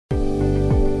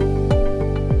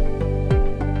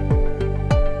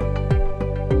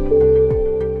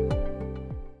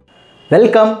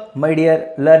Welcome my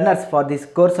dear learners for this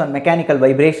course on mechanical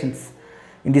vibrations.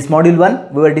 In this module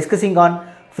 1 we were discussing on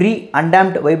free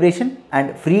undamped vibration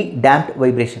and free damped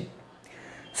vibration.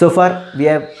 So far we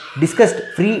have discussed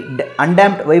free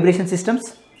undamped vibration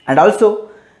systems and also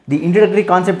the introductory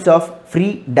concepts of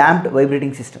free damped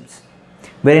vibrating systems,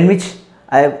 wherein which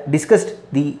I have discussed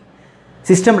the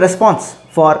system response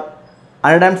for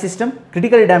underdamped system,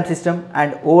 critically damped system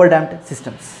and overdamped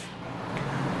systems.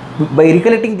 By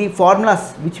recollecting the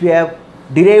formulas which we have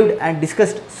derived and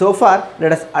discussed so far,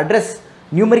 let us address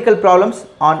numerical problems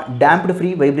on damped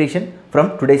free vibration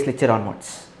from today's lecture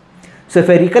onwards. So if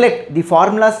I recollect the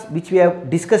formulas which we have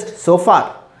discussed so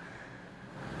far,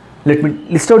 let me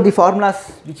list out the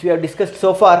formulas which we have discussed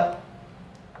so far.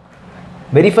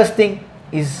 Very first thing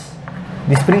is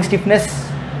the spring stiffness,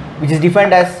 which is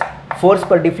defined as force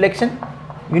per deflection.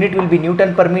 Unit will be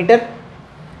Newton per meter.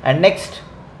 And next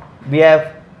we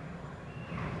have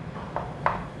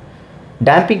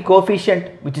damping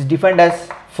coefficient, which is defined as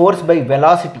force by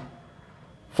velocity.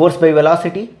 Force by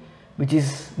velocity, which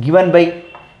is given by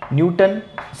Newton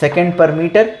second per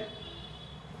meter.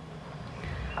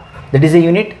 That is a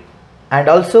unit. And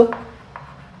also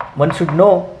one should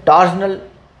know torsional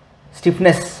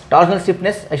stiffness. Torsional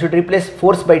stiffness, I should replace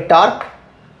force by torque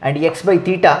and x by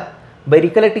theta. By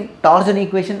recollecting torsion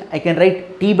equation, I can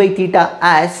write T by theta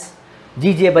as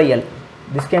Gj by L.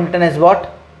 This can be written as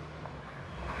what?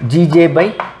 Gj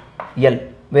by L,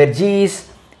 where G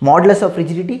is modulus of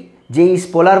rigidity, J is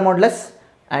polar modulus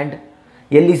and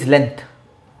L is length.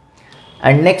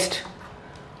 And next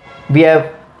we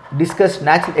have discussed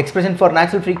natural expression for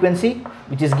natural frequency,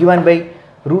 which is given by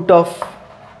root of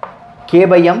K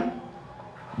by M.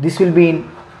 This will be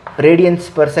in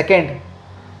radians per second,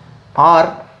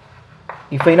 or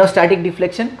if I know static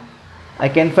deflection, I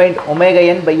can find omega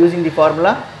n by using the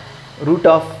formula root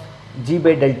of G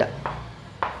by delta.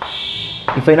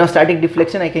 If I know static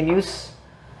deflection, I can use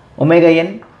omega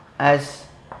n as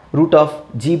root of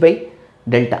G by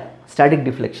delta, static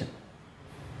deflection.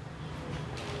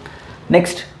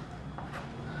 Next,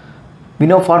 we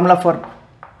know formula for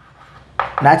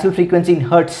natural frequency in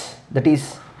hertz, that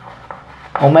is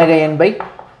omega n by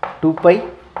 2 pi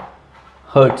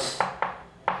hertz.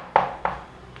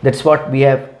 That's what we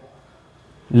have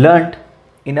learnt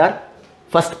in our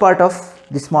first part of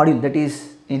this module, that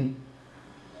is in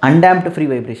undamped free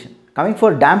vibration. Coming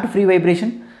for damped free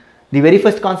vibration, the very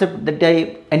first concept that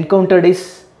I encountered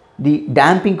is the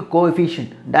damping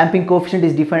coefficient. Damping coefficient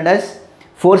is defined as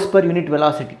force per unit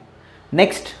velocity.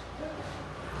 Next,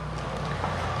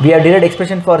 we have derived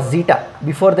expression for zeta.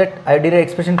 Before that, I have derived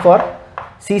expression for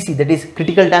Cc, that is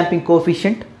critical damping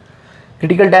coefficient.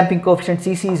 Critical damping coefficient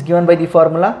Cc is given by the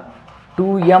formula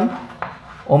 2m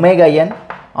omega n,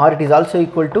 or it is also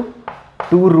equal to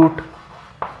 2 root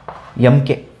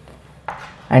mk.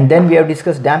 And then we have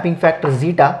discussed damping factor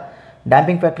zeta.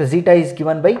 Damping factor zeta is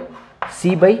given by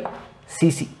C by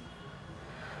Cc.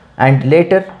 And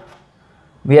later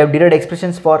we have derived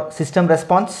expressions for system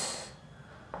response,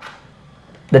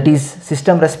 that is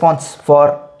system response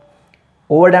for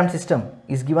overdamped system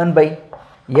is given by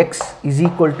x is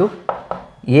equal to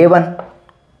a1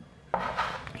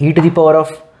 e to the power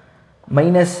of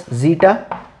minus zeta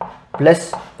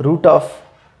plus root of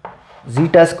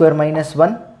zeta square minus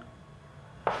 1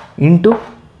 into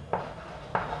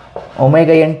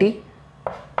omega nt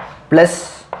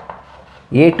plus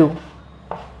a2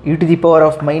 e to the power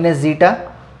of minus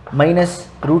zeta minus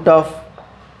root of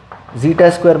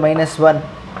zeta square minus 1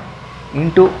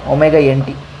 into omega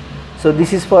nt. So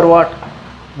this is for what?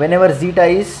 Whenever zeta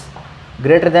is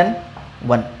greater than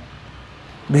 1.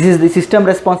 This is the system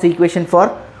response equation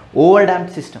for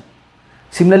overdamped system.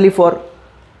 Similarly, for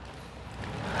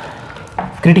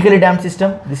critically damped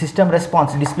system, the system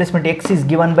response displacement x is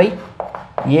given by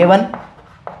a1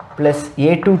 plus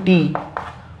a2t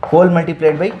whole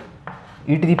multiplied by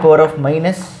e to the power of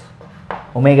minus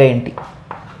omega nt.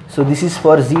 So this is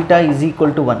for zeta is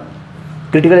equal to 1,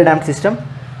 critically damped system.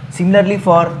 Similarly,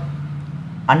 for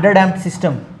underdamped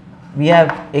system, we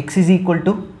have x is equal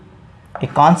to a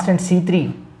constant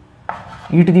c3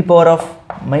 e to the power of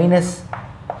minus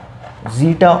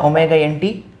zeta omega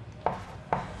nt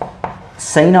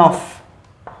sine of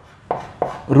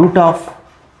root of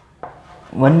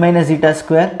 1 minus zeta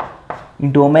square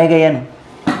into omega n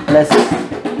plus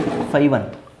phi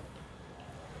 1.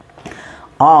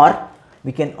 Or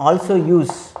we can also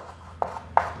use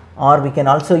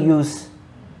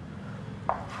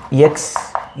x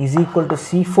is equal to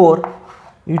c4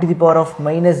 e to the power of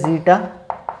minus zeta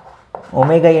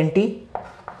omega nt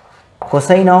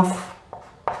cosine of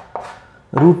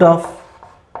root of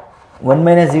 1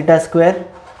 minus zeta square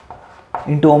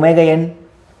into omega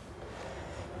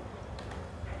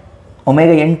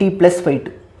nt plus phi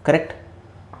 2, correct?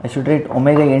 I should write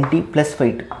omega nt plus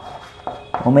phi 2,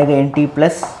 omega nt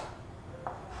plus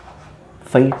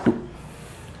phi 2,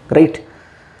 right?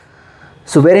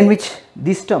 So wherein which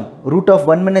this term root of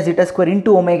 1 minus zeta square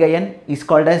into omega n is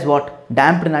called as what?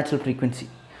 Damped natural frequency,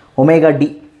 omega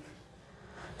d.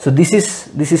 So this is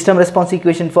the system response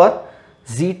equation for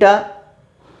zeta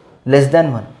less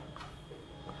than 1.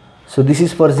 So this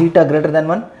is for zeta greater than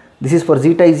 1, this is for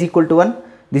zeta is equal to 1,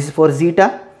 this is for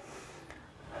zeta.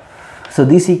 So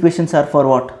these equations are for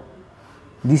what?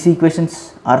 These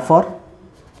equations are for,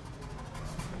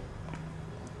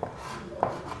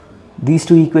 these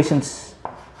two equations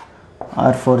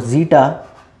are for zeta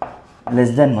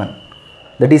less than 1,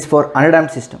 that is for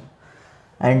underdamped system.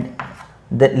 And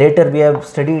that later we have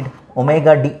studied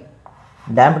omega d,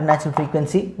 damped natural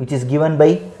frequency, which is given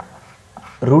by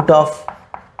root of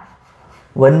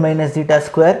 1 minus zeta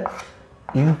square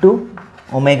into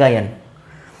omega n.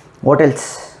 What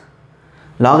else?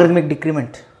 Logarithmic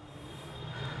decrement.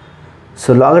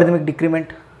 So logarithmic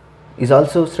decrement is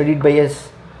also studied by us.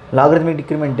 Logarithmic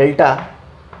decrement delta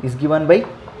is given by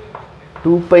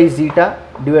 2 pi zeta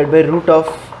divided by root of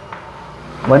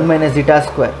 1 minus zeta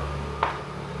square.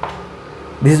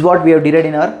 This is what we have derived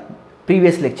in our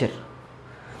previous lecture.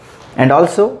 And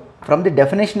also from the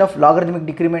definition of logarithmic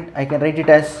decrement, I can write it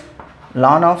as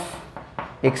ln of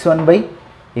x1 by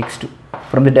x2.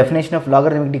 From the definition of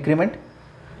logarithmic decrement,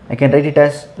 I can write it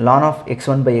as ln of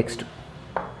x1 by x2.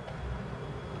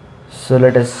 So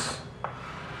let us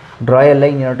draw a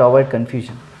line in order to avoid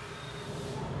confusion.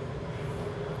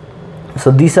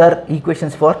 So these are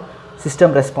equations for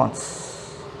system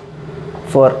response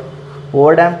for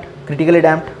overdamped, critically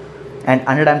damped and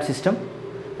underdamped system,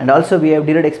 and also we have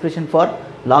derived expression for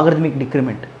logarithmic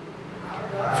decrement.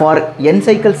 For n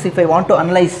cycles, if I want to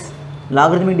analyze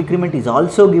logarithmic decrement, is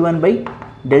also given by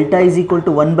delta is equal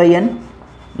to 1 by n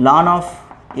ln of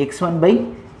x1 by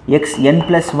xn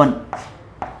plus 1,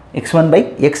 x1 by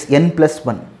xn plus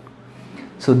 1.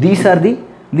 So these are the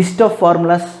list of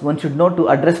formulas one should know to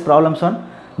address problems on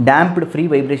damped free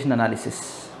vibration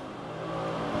analysis.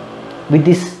 With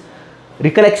this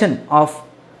recollection of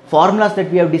formulas that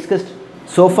we have discussed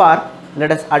so far,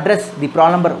 let us address the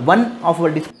problem number 1 of our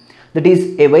discussion. That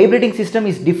is, a vibrating system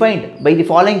is defined by the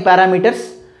following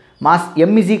parameters: mass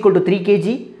m is equal to 3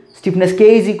 kg, stiffness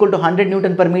k is equal to 100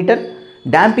 Newton per meter,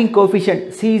 damping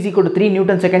coefficient c is equal to 3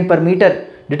 Newton second per meter.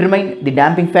 Determine the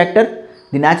damping factor,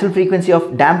 the natural frequency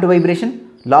of damped vibration,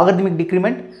 logarithmic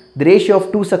decrement, the ratio of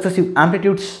two successive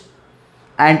amplitudes,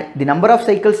 and the number of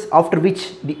cycles after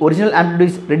which the original amplitude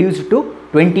is reduced to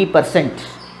 20%.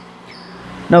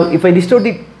 Now if I list out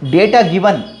the data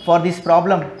given for this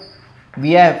problem,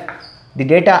 we have the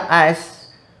data as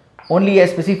only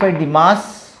as specified the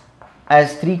mass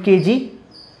as 3 kg,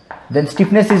 then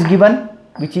stiffness is given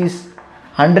which is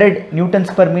 100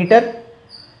 newtons per meter,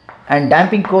 and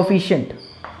damping coefficient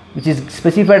which is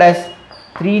specified as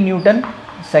 3 Newton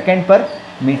second per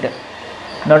meter.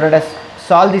 Now let us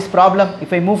solve this problem.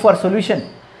 If I move for solution,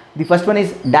 the first one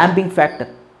is damping factor.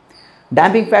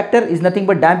 Damping factor is nothing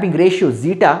but damping ratio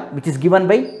zeta, which is given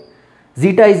by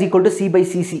zeta is equal to c by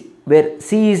cc, where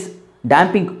c is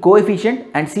damping coefficient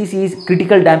and cc is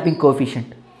critical damping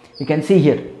coefficient. You can see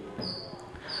here.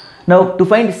 Now to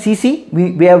find cc,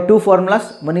 we have two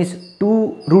formulas. One is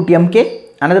 2 root mk,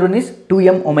 another one is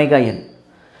 2m omega n.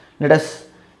 Let us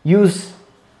use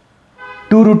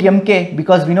 2 root mk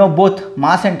because we know both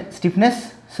mass and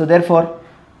stiffness. So therefore,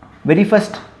 very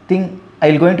first thing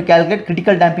I will going to calculate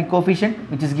critical damping coefficient,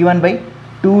 which is given by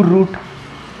 2 root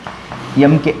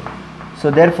mk. So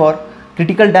therefore,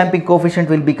 critical damping coefficient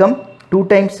will become 2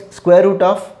 times square root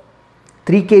of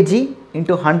 3 kg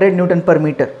into 100 Newton per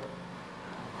meter,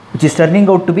 which is turning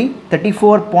out to be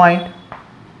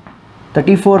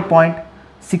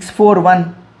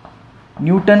 34.641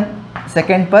 Newton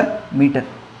second per meter.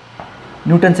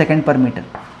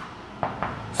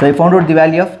 So I found out the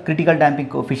value of critical damping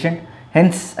coefficient.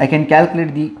 Hence I can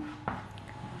calculate the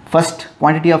first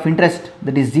quantity of interest,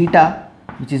 that is zeta,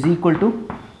 which is equal to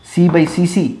c by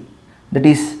cc, that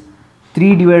is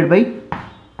 3 divided by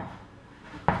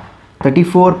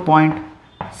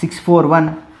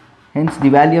 34.641. Hence the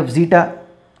value of zeta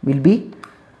will be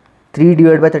 3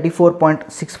 divided by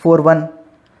 34.641,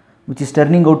 which is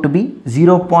turning out to be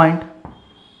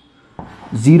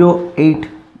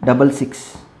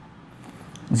 0.0866.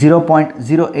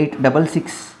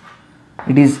 0.0866.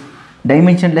 It is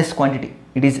dimensionless quantity.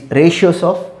 It is ratios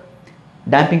of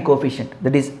damping coefficient,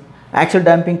 that is actual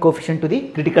damping coefficient to the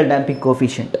critical damping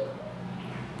coefficient.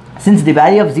 Since the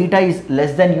value of zeta is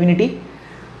less than unity,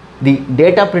 The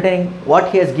data pretending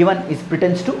what he has given is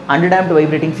pretends to underdamped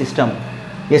vibrating system.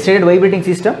 A stated vibrating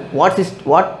system. What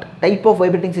type of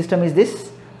vibrating system is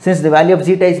this? Since the value of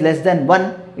zeta is less than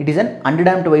 1, it is an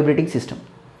underdamped vibrating system.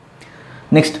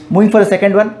 Next, moving for the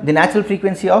second one, the natural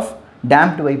frequency of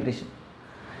damped vibration.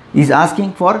 He is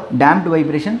asking for damped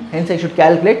vibration, hence I should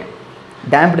calculate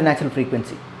damped natural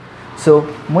frequency. So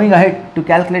moving ahead to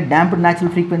calculate damped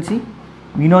natural frequency,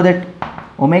 we know that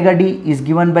omega d is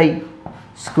given by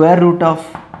square root of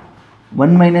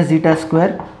 1 minus zeta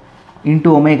square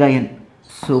into omega n.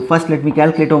 So first let me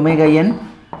calculate omega n,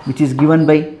 which is given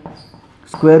by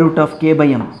square root of k by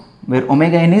m, where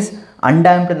omega n is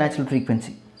undamped natural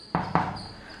frequency.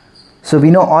 So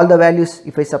we know all the values.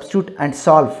 If I substitute and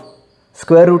solve,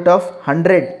 square root of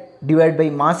 100 divided by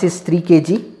mass is 3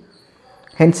 kg,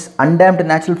 hence undamped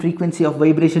natural frequency of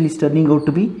vibration is turning out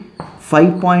to be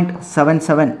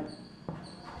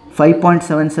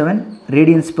 5.77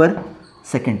 radians per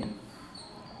second.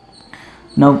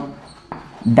 Now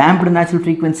damped natural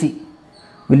frequency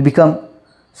will become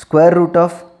square root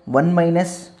of 1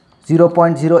 minus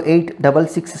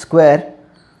 0.0866 square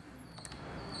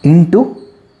into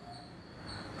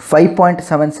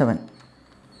 5.77,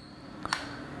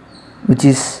 which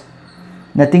is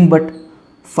nothing but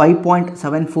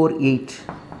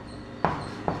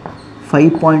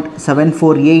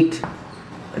 5.748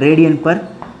 radian per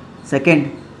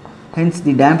second. Hence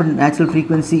the damped natural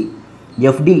frequency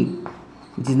Fd,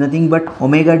 which is nothing but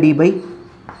omega d by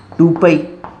 2 pi,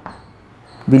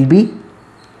 will be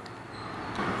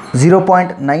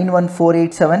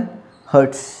 0.91487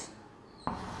 hertz.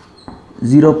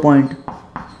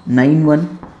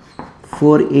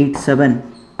 0.91487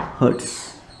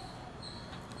 hertz.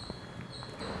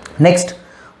 Next,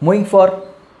 moving for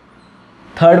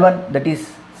third one, that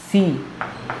is C,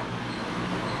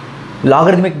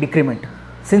 logarithmic decrement.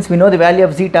 Since we know the value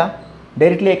of zeta,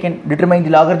 directly I can determine the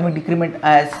logarithmic decrement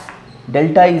as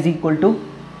delta is equal to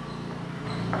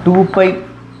 2 pi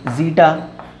zeta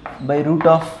by root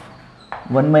of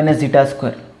 1 minus zeta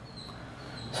square.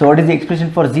 So what is the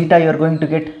expression for zeta? You are going to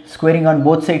get squaring on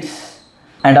both sides,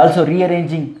 and also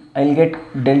rearranging, I will get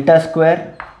delta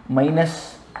square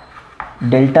minus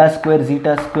delta square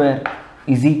zeta square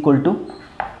is equal to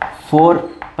 4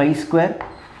 pi square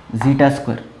zeta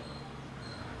square,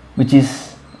 which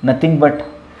is nothing but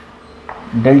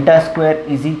delta square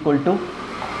is equal to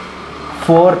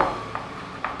 4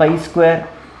 pi square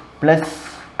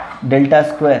plus delta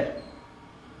square.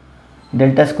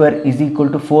 Delta square is equal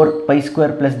to 4 pi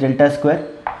square plus delta square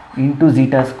into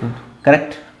zeta square,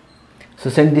 correct? So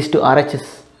send this to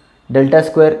RHS. Delta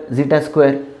square zeta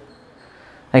square,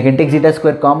 I can take zeta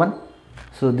square common,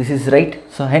 so this is right.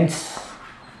 So hence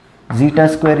zeta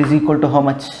square is equal to how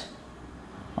much,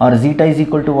 or zeta is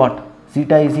equal to what?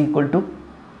 Zeta is equal to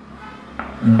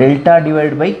delta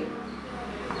divided by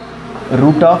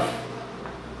root of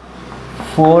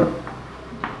 4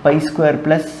 pi square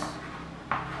plus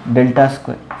delta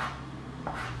square.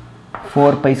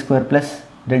 4 pi square plus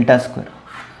delta square.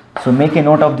 So make a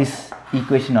note of this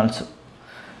equation also.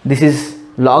 This is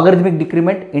logarithmic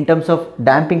decrement in terms of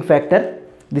damping factor.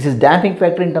 This is damping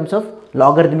factor in terms of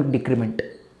logarithmic decrement.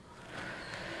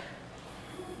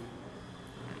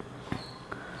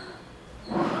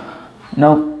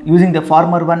 Now using the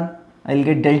former one, I will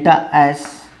get delta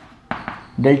as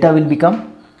delta will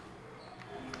become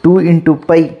 2 into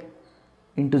pi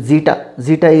into zeta.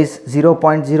 Zeta is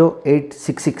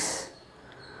 0.0866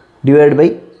 divided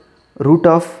by root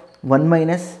of 1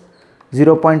 minus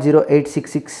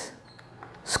 0.0866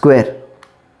 square.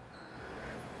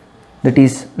 That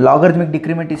is logarithmic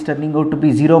decrement is turning out to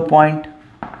be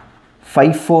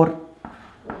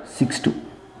 0.5462.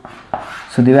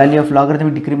 So the value of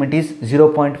logarithmic decrement is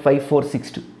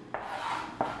 0.5462.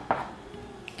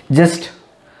 Just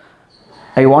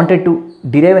I wanted to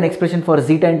derive an expression for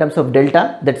zeta in terms of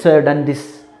delta, that's why I have done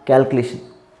this calculation.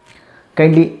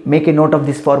 Kindly make a note of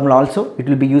this formula also, it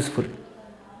will be useful.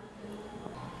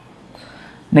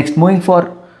 Next, moving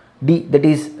for D, that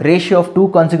is ratio of two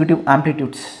consecutive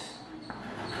amplitudes.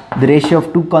 The ratio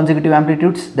of two consecutive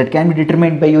amplitudes that can be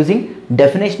determined by using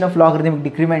definition of logarithmic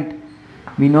decrement.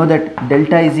 We know that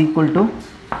delta is equal to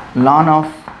ln of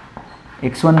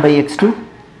x1 by x2.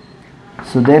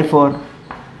 So therefore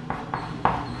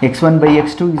x1 by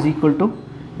x2 is equal to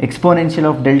exponential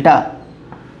of delta.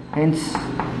 Hence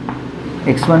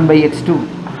x1 by x2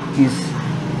 is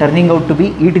turning out to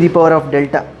be e to the power of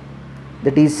delta.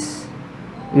 That is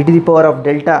e to the power of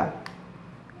delta,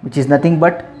 which is nothing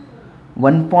but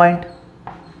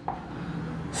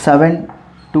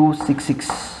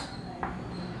 1.7266.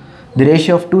 The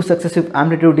ratio of two successive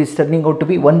amplitude is turning out to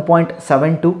be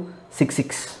 1.72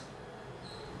 0.66.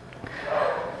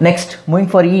 Next, moving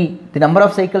for E, the number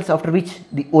of cycles after which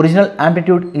the original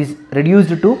amplitude is reduced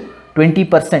to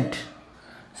 20%.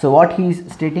 So what he is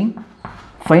stating,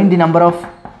 find the number of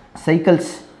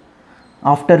cycles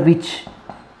after which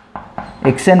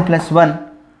xn plus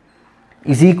 1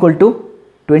 is equal to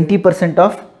 20%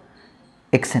 of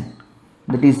xn,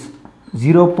 that is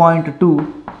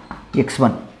 0.2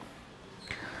 x1.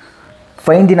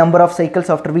 Find the number of cycles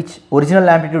after which original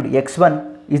amplitude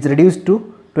x1 is reduced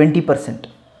to 20%.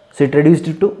 So it reduced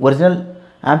to original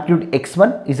amplitude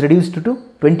x1 is reduced to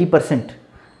 20%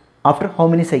 after how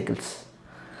many cycles?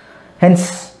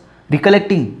 Hence,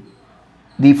 recollecting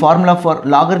the formula for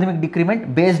logarithmic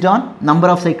decrement based on number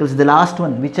of cycles, the last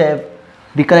one which I have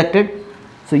recollected.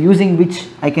 So using which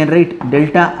I can write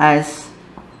delta as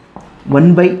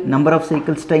 1 by number of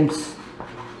cycles times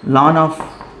ln of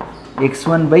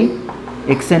x1 by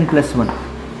xn plus 1.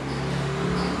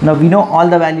 Now we know all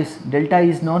the values. Delta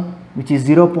is known, which is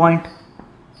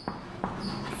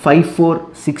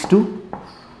 0.5462,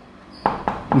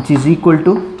 which is equal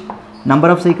to number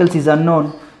of cycles is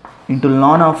unknown into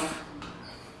ln of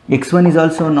x1 is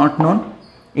also not known,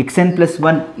 xn plus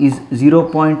 1 is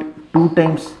 0.2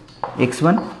 times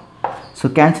x1. So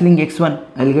cancelling x1,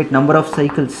 I will get number of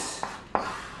cycles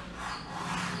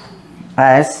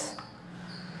as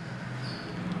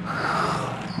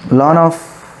ln of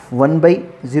 1 by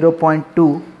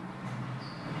 0.2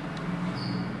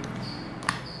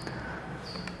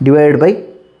 divided by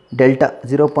delta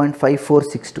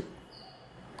 0.5462,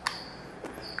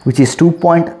 which is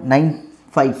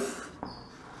 2.95,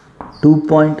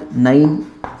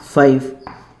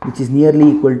 which is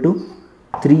nearly equal to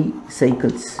 3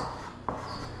 cycles.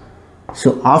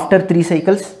 So after 3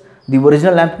 cycles, the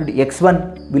original amplitude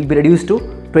x1 will be reduced to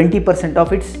 20%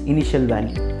 of its initial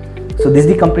value. So this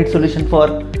is the complete solution for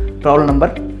problem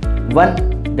number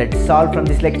 1 that's solved from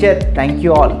this lecture. Thank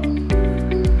you all.